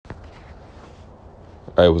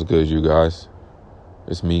Hey, what's good, you guys?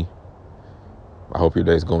 It's me. I hope your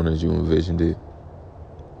day's going as you envisioned it.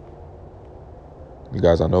 You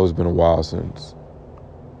guys, I know it's been a while since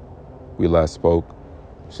we last spoke,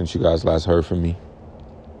 since you guys last heard from me.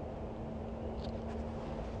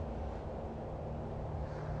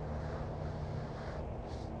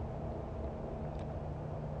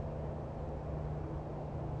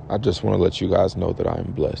 I just want to let you guys know that I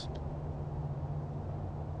am blessed.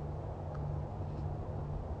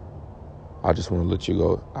 I just want to let you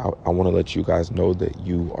go. I want to let you guys know that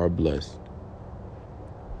you are blessed.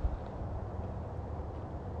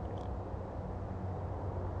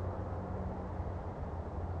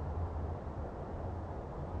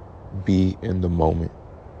 Be in the moment.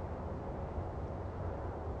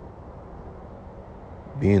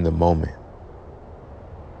 Be in the moment.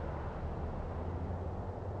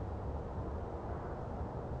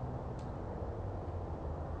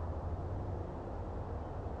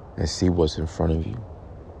 And see what's in front of you.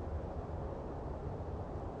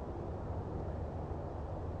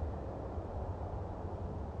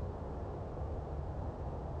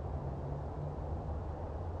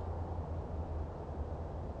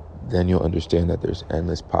 Then you'll understand that there's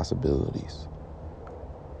endless possibilities.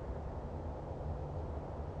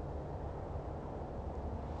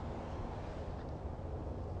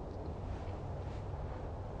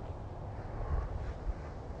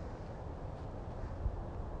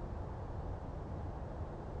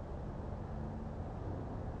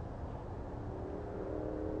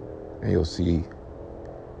 And you'll see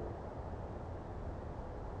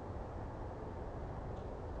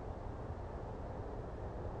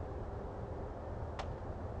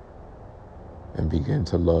and begin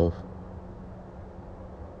to love.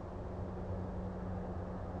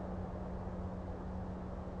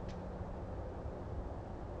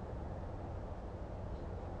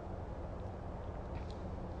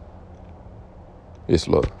 It's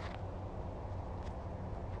love.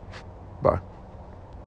 Bye.